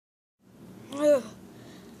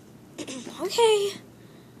Okay.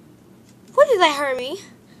 What did that hurt me?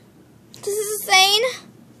 This is insane.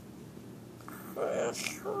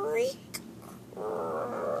 Creak.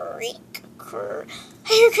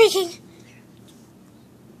 I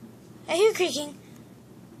hear creaking.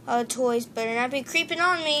 Oh, toys better not be creeping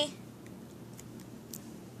on me.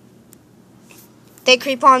 They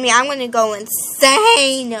creep on me, I'm gonna go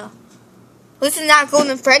insane. Listen, not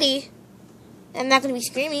Golden Freddy. I'm not gonna be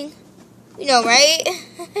screaming. You know, right?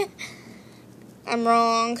 I'm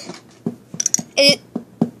wrong.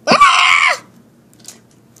 Ah!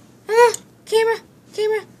 Camera.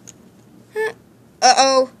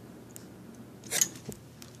 Uh-oh.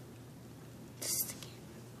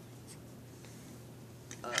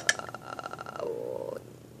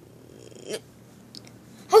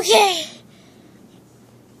 Okay.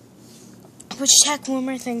 Let's check one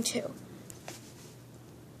more thing too.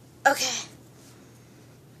 Okay.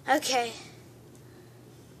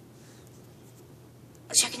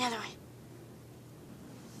 Let's check another one.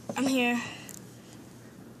 I'm here.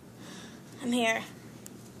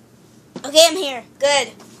 Okay, I'm here.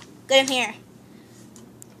 Good, I'm here.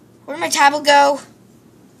 Where'd my tablet go?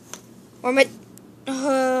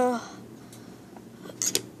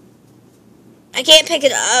 I can't pick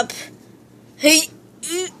it up. Hey.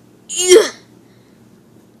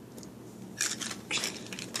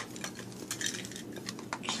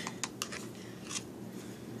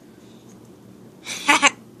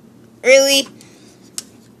 Really?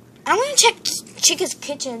 I'm gonna check Chica's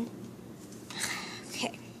kitchen.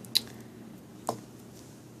 Okay.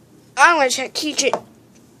 I'm gonna check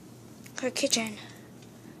her kitchen.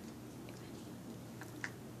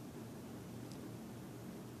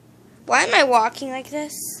 Why am I walking like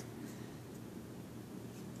this?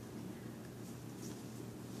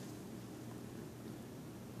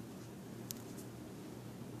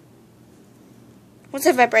 What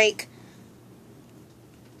if I break?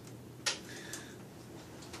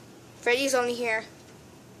 Freddy's only here.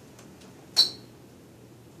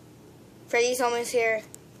 Freddy's almost here.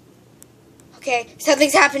 Okay,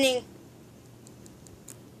 something's happening.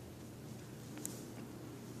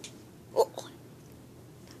 Oh.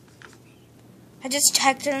 I just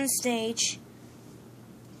checked on the stage.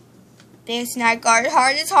 Biggest night guard,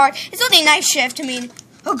 hard is hard. It's only night shift, I mean,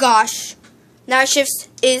 oh gosh. Night shift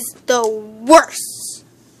is the worst.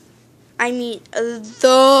 I mean,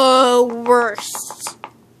 the worst.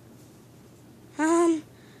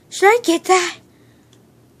 Should I get that?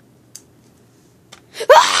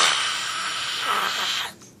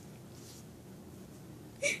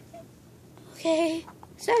 Okay,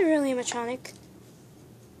 is that really animatronic?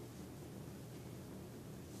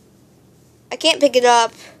 I can't pick it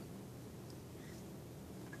up.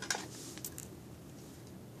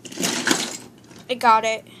 I got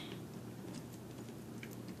it.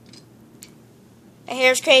 My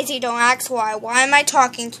hair's crazy, don't ask why. Why am I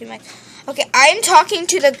talking to my... Okay, I'm talking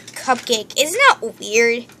to the cupcake. Isn't that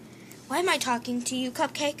weird? Why am I talking to you,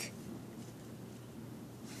 cupcake?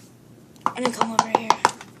 I'm gonna come over here.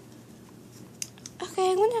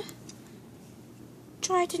 Okay, I'm gonna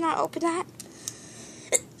try to not open that.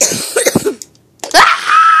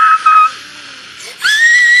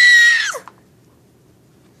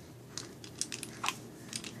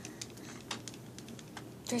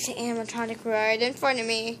 There's an animatronic right in front of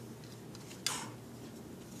me.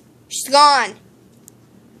 She's gone.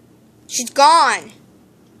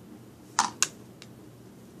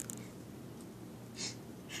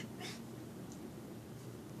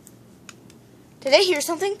 Did I hear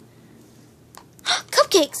something?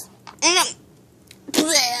 Cupcakes.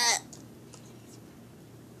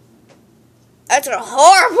 That's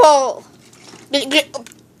horrible.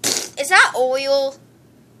 Is that oil?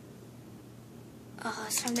 Oh,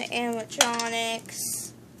 it's from the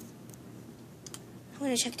animatronics. I'm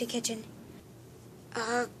gonna check the kitchen.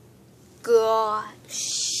 Oh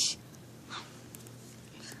gosh.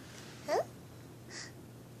 Huh?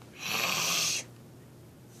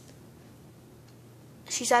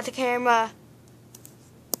 She's at the camera.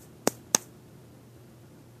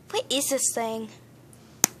 What is this thing?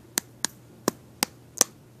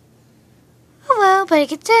 Oh well, but I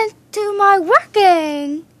get to do my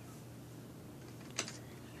working.